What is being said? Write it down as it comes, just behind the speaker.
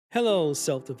Hello,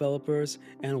 self developers,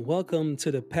 and welcome to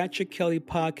the Patrick Kelly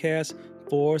Podcast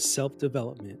for Self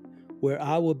Development, where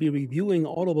I will be reviewing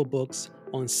audible books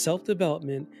on self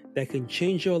development that can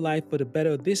change your life for the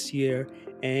better this year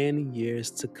and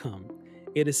years to come.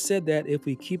 It is said that if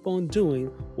we keep on doing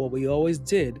what we always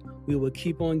did, we will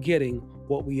keep on getting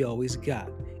what we always got.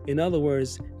 In other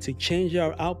words, to change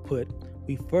our output,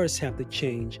 we first have to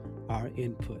change our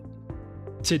input.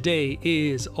 Today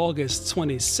is August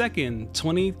 22nd,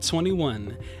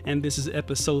 2021, and this is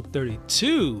episode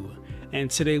 32. And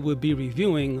today we'll be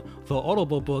reviewing the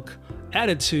audible book,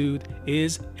 Attitude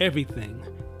is Everything,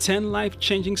 10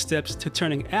 Life-Changing Steps to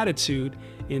Turning Attitude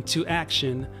into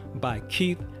Action by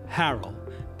Keith Harrell.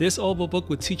 This audible book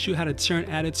will teach you how to turn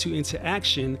attitude into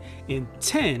action in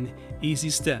 10 easy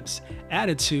steps.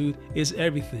 Attitude is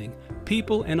everything.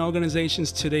 People and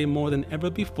organizations today more than ever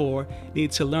before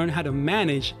need to learn how to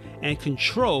manage and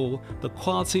control the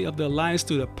quality of their lives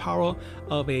through the power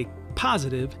of a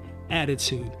positive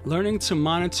attitude. Learning to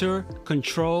monitor,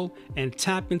 control, and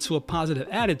tap into a positive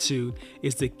attitude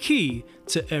is the key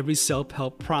to every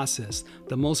self-help process.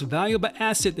 The most valuable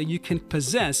asset that you can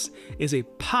possess is a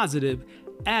positive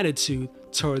attitude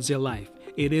towards your life.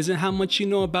 It isn't how much you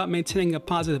know about maintaining a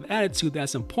positive attitude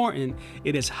that's important.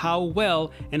 It is how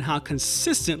well and how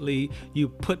consistently you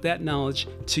put that knowledge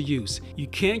to use. You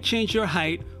can't change your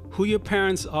height, who your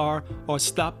parents are, or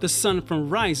stop the sun from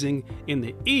rising in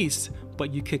the east,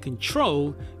 but you can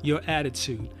control your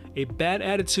attitude. A bad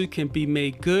attitude can be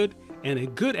made good, and a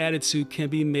good attitude can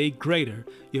be made greater.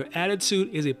 Your attitude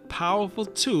is a powerful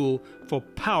tool for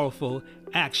powerful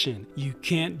action. You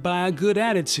can't buy a good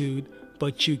attitude,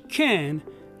 but you can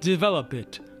develop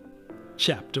it.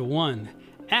 Chapter 1.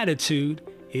 Attitude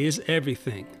is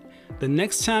everything. The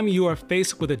next time you are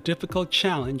faced with a difficult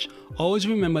challenge, always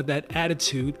remember that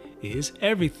attitude is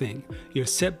everything. Your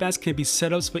setbacks can be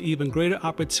setups for even greater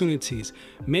opportunities.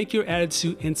 Make your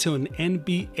attitude into an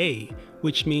NBA,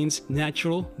 which means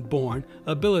natural born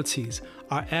abilities.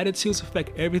 Our attitudes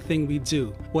affect everything we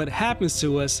do. What happens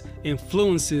to us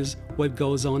influences what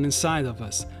goes on inside of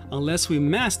us. Unless we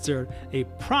master a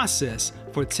process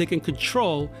for taking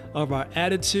control of our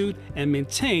attitude and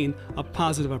maintain a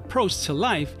positive approach to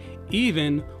life,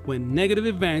 even when negative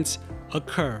events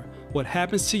occur. What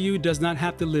happens to you does not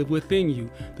have to live within you.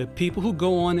 The people who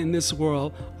go on in this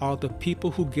world are the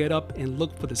people who get up and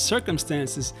look for the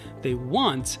circumstances they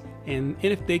want, and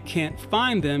if they can't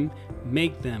find them,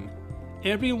 make them.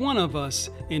 Every one of us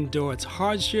endures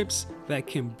hardships that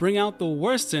can bring out the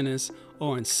worst in us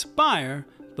or inspire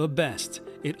the best.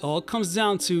 It all comes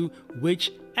down to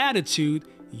which attitude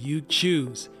you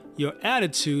choose. Your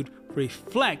attitude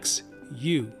reflects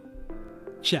you.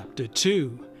 Chapter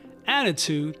 2.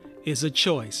 Attitude is a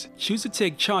choice. Choose to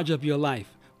take charge of your life.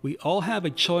 We all have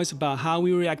a choice about how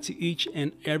we react to each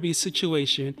and every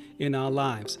situation in our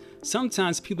lives.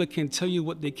 Sometimes people can tell you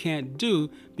what they can't do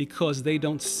because they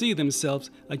don't see themselves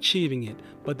achieving it.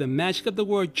 But the magic of the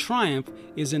word triumph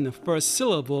is in the first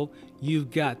syllable.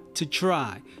 You've got to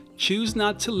try. Choose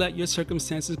not to let your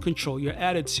circumstances control your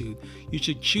attitude. You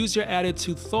should choose your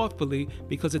attitude thoughtfully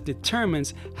because it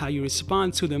determines how you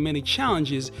respond to the many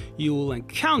challenges you will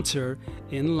encounter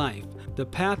in life. The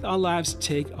path our lives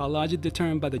take are largely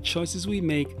determined by the choices we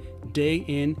make day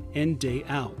in and day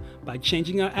out. By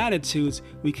changing our attitudes,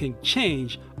 we can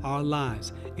change our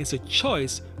lives. It's a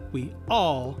choice we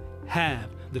all have.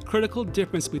 The critical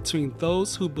difference between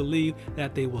those who believe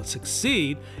that they will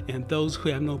succeed and those who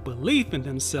have no belief in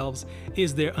themselves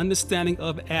is their understanding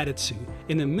of attitude.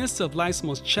 In the midst of life's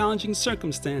most challenging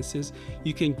circumstances,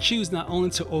 you can choose not only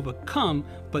to overcome,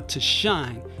 but to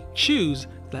shine. Choose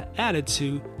the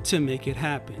attitude to make it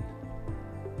happen.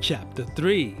 Chapter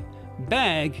 3.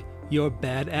 Bag your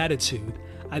bad attitude.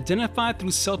 Identify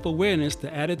through self-awareness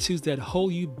the attitudes that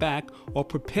hold you back or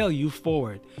propel you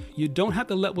forward. You don't have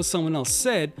to let what someone else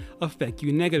said affect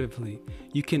you negatively.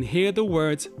 You can hear the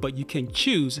words, but you can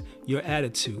choose your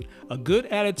attitude. A good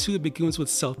attitude begins with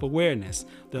self-awareness.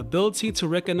 The ability to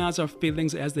recognize our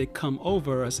feelings as they come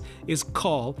over us is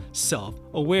called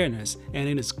self-awareness, and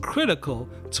it is critical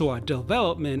to our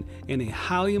development in a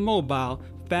highly mobile,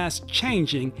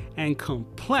 fast-changing, and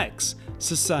complex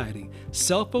society.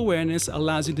 Self-awareness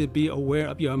allows you to be aware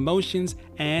of your emotions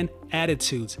and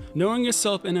attitudes. Knowing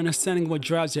yourself and understanding what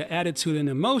drives your attitude and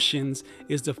emotions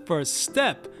is the first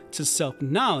step to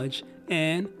self-knowledge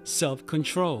and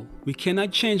self-control. We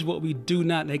cannot change what we do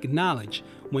not acknowledge.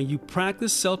 When you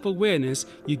practice self-awareness,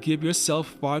 you give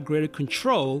yourself far greater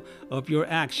control of your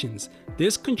actions.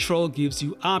 This control gives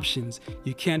you options.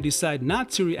 You can decide not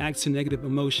to react to negative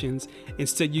emotions.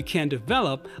 Instead, you can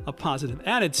develop a positive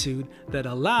attitude that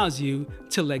allows you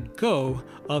to let go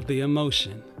of the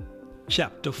emotion.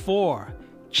 Chapter 4.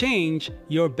 Change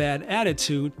your bad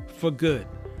attitude for good.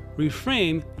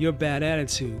 Reframe your bad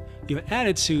attitude. Your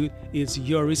attitude is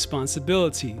your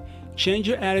responsibility. Change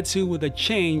your attitude with a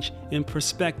change in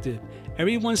perspective.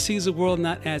 Everyone sees the world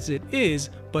not as it is,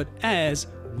 but as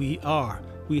we are.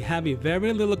 We have a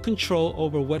very little control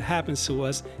over what happens to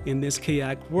us in this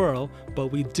chaotic world, but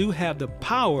we do have the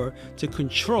power to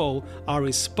control our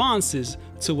responses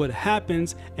to what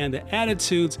happens and the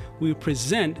attitudes we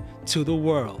present to the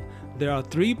world. There are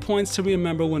 3 points to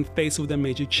remember when faced with a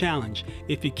major challenge.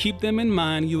 If you keep them in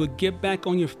mind, you will get back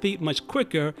on your feet much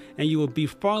quicker and you will be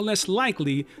far less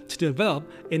likely to develop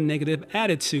a negative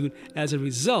attitude as a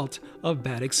result of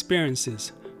bad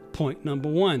experiences. Point number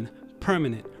 1,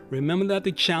 permanent. Remember that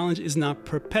the challenge is not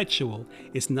perpetual.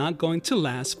 It's not going to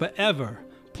last forever.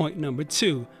 Point number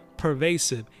 2,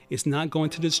 pervasive. It's not going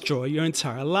to destroy your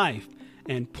entire life.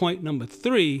 And point number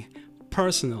 3,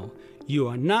 personal. You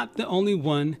are not the only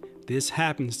one this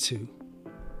happens to.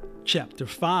 Chapter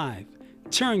 5.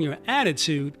 Turn your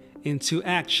attitude into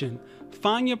action.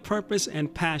 Find your purpose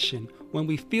and passion. When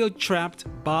we feel trapped,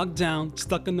 bogged down,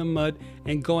 stuck in the mud,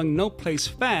 and going no place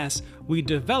fast, we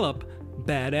develop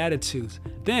bad attitudes.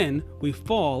 Then we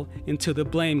fall into the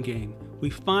blame game. We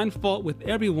find fault with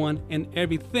everyone and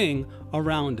everything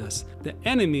around us. The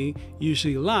enemy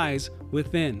usually lies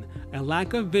within. A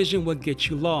lack of vision will get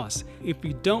you lost. If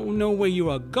you don't know where you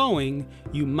are going,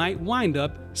 you might wind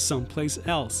up someplace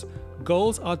else.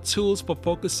 Goals are tools for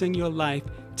focusing your life,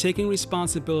 taking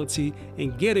responsibility,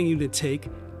 and getting you to take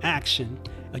action.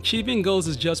 Achieving goals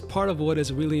is just part of what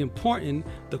is really important: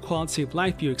 the quality of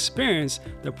life you experience,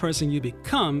 the person you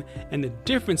become, and the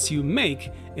difference you make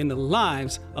in the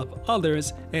lives of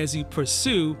others as you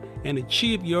pursue and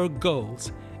achieve your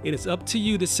goals. It is up to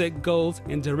you to set goals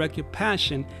and direct your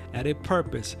passion at a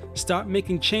purpose. Start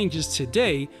making changes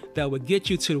today that will get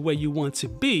you to where you want to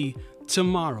be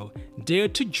tomorrow. Dare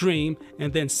to dream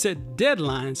and then set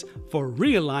deadlines for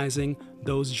realizing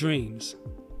those dreams.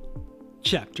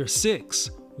 Chapter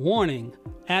 6. Warning: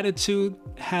 attitude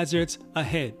hazards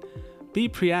ahead. Be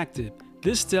proactive.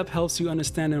 This step helps you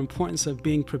understand the importance of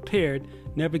being prepared,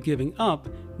 never giving up,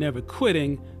 never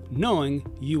quitting, knowing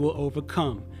you will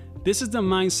overcome. This is the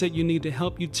mindset you need to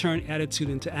help you turn attitude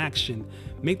into action.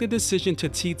 Make the decision to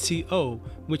TTO,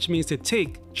 which means to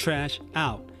take trash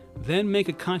out. Then make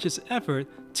a conscious effort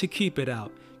to keep it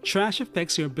out. Trash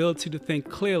affects your ability to think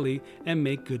clearly and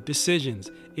make good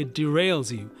decisions. It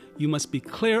derails you. You must be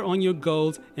clear on your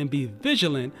goals and be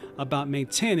vigilant about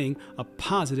maintaining a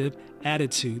positive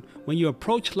attitude. When you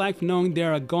approach life knowing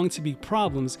there are going to be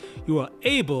problems, you are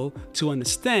able to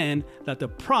understand that the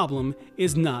problem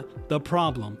is not the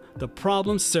problem. The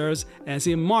problem serves as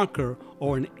a marker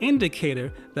or an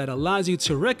indicator that allows you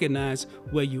to recognize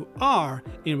where you are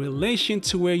in relation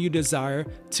to where you desire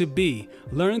to be.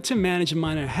 Learning to manage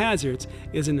minor hazards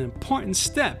is an important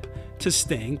step to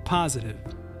staying positive.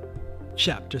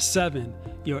 Chapter 7.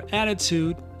 Your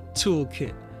Attitude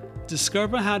Toolkit.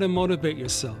 Discover how to motivate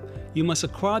yourself. You must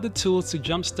acquire the tools to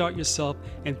jumpstart yourself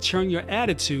and turn your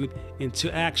attitude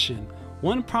into action.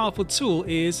 One powerful tool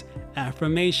is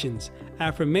affirmations.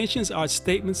 Affirmations are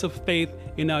statements of faith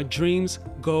in our dreams,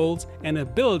 goals, and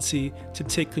ability to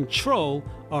take control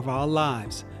of our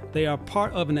lives. They are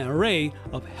part of an array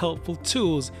of helpful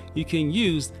tools you can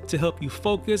use to help you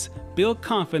focus, build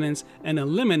confidence, and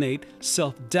eliminate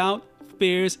self-doubt,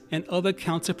 fears, and other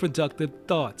counterproductive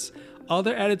thoughts.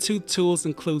 Other attitude tools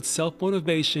include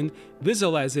self-motivation,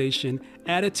 visualization,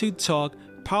 attitude talk,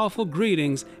 powerful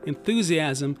greetings,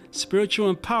 enthusiasm,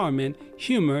 spiritual empowerment,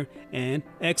 humor, and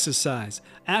exercise.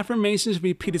 Affirmations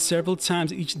repeated several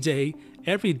times each day,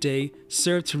 every day,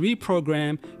 serve to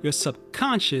reprogram your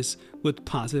subconscious with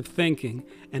positive thinking.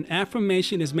 An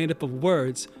affirmation is made up of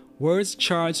words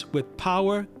charged with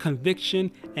power,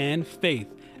 conviction, and faith.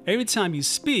 Every time you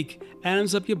speak,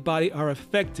 atoms of your body are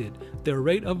affected. Their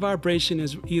rate of vibration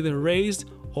is either raised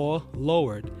or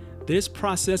lowered. This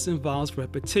process involves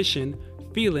repetition,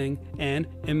 feeling, and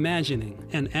imagining.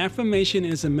 An affirmation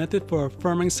is a method for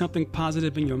affirming something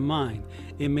positive in your mind.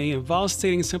 It may involve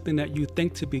stating something that you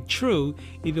think to be true,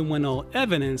 even when all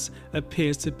evidence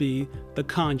appears to be the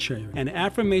contrary. An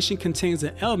affirmation contains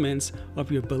the elements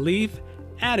of your belief,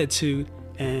 attitude,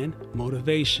 and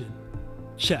motivation.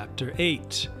 Chapter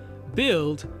 8.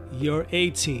 Build your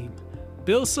A-team.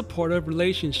 Build supportive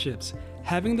relationships.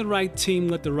 Having the right team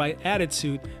with the right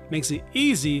attitude makes it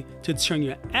easy to turn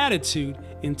your attitude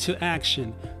into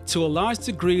action. To a large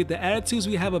degree, the attitudes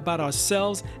we have about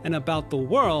ourselves and about the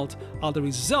world are the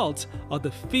result of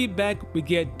the feedback we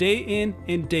get day in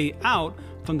and day out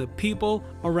from the people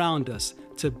around us.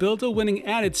 To build a winning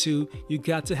attitude, you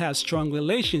got to have strong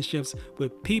relationships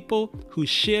with people who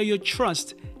share your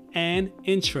trust and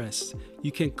interests.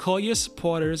 You can call your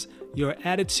supporters your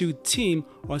attitude team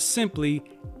or simply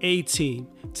A team.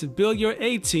 To build your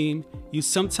A team, you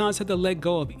sometimes have to let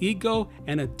go of ego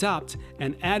and adopt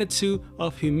an attitude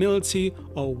of humility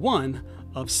or one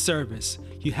of service.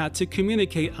 You have to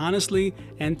communicate honestly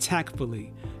and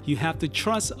tactfully. You have to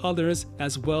trust others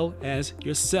as well as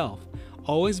yourself.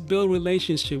 Always build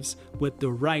relationships with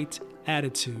the right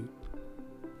attitude.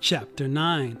 Chapter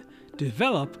 9.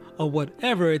 Develop a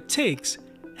whatever it takes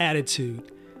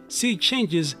attitude. See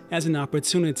changes as an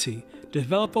opportunity.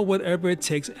 Develop a whatever it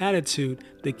takes attitude,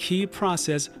 the key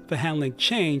process for handling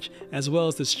change, as well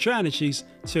as the strategies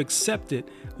to accept it,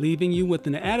 leaving you with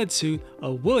an attitude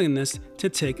of willingness to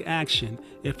take action.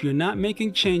 If you're not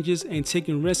making changes and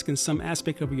taking risks in some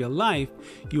aspect of your life,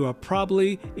 you are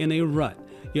probably in a rut.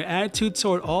 Your attitude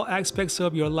toward all aspects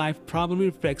of your life probably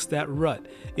reflects that rut.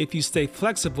 If you stay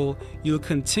flexible, you'll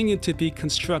continue to be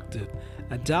constructive.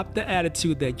 Adopt the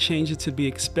attitude that change is to be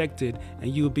expected,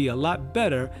 and you'll be a lot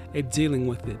better at dealing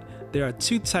with it. There are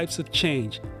two types of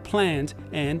change: planned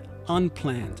and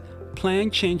unplanned.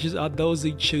 Planned changes are those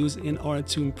you choose in order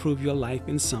to improve your life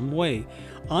in some way.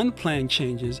 Unplanned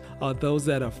changes are those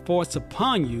that are forced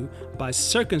upon you by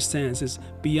circumstances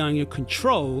beyond your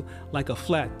control, like a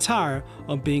flat tire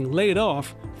or being laid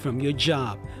off from your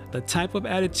job. The type of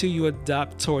attitude you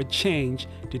adopt toward change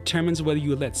determines whether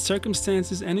you let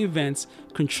circumstances and events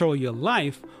control your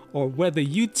life or whether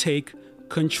you take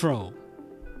control.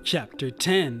 Chapter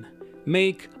 10.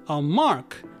 Make a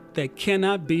mark that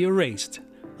cannot be erased.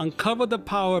 Uncover the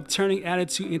power of turning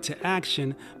attitude into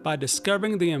action by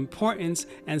discovering the importance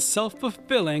and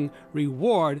self-fulfilling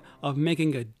reward of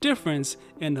making a difference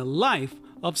in the life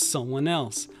of someone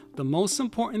else. The most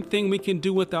important thing we can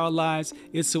do with our lives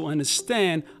is to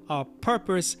understand our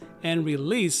purpose and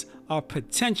release our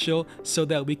potential so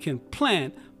that we can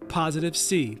plant positive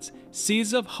seeds.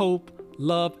 Seeds of hope,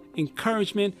 love,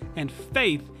 encouragement, and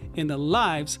faith in the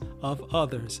lives of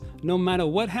others. No matter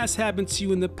what has happened to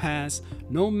you in the past,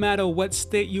 no matter what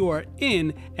state you are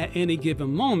in at any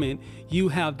given moment, you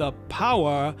have the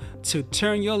power to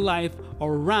turn your life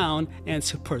around and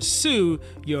to pursue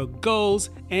your goals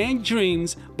and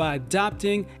dreams by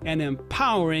adopting an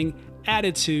empowering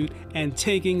attitude and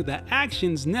taking the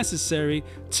actions necessary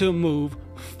to move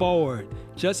forward.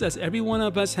 Just as every one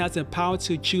of us has the power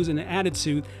to choose an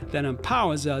attitude that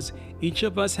empowers us, each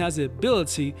of us has the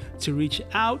ability to reach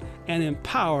out and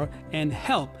empower and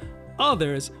help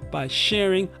others by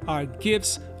sharing our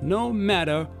gifts, no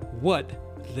matter what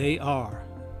they are.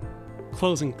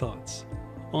 Closing thoughts.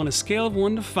 On a scale of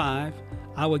 1 to 5,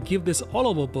 I would give this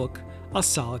Audible book a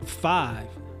solid 5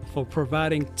 for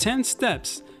providing 10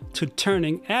 steps to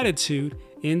turning attitude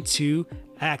into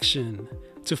action.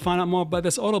 To find out more about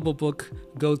this Audible book,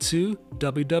 go to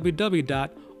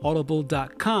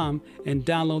www.audible.com and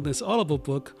download this Audible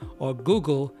book, or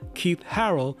Google Keith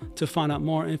Harrell to find out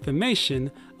more information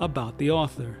about the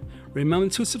author. Remember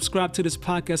to subscribe to this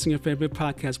podcast on your favorite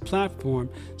podcast platform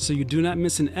so you do not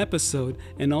miss an episode,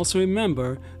 and also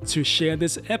remember to share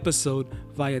this episode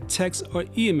via text or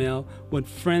email with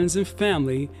friends and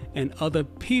family and other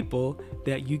people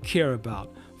that you care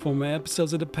about. For more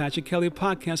episodes of the Patrick Kelly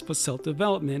Podcast for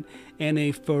Self-Development and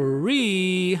a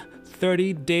free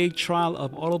 30-day trial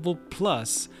of Audible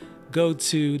Plus, go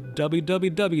to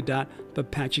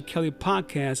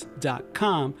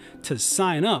www.thepatrickkellypodcast.com to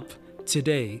sign up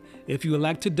today. If you would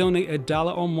like to donate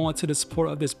 $1 or more to the support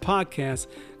of this podcast,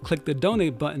 click the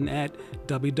donate button at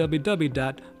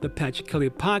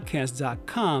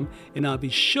www.thepatrickkellypodcast.com, and I'll be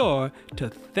sure to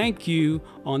thank you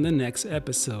on the next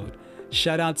episode.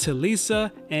 Shout out to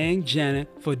Lisa and Janet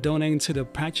for donating to the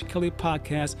Patrick Kelly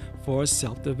Podcast for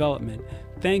Self-Development.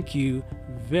 Thank you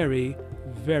very,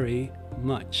 very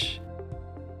much.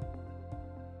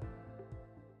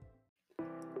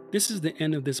 This is the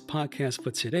end of this podcast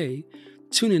for today.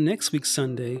 Tune in next week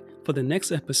Sunday for the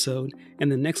next episode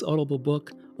and the next Audible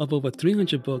book of over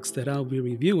 300 books that I'll be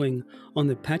reviewing on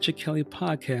the Patrick Kelly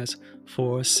Podcast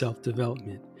for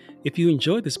Self-Development. If you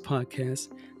enjoyed this podcast,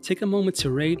 take a moment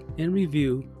to rate and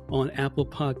review on Apple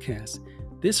Podcasts.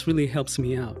 This really helps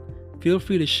me out. Feel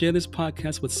free to share this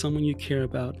podcast with someone you care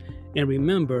about. And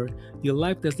remember, your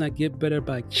life does not get better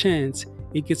by chance,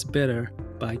 it gets better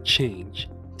by change.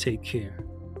 Take care.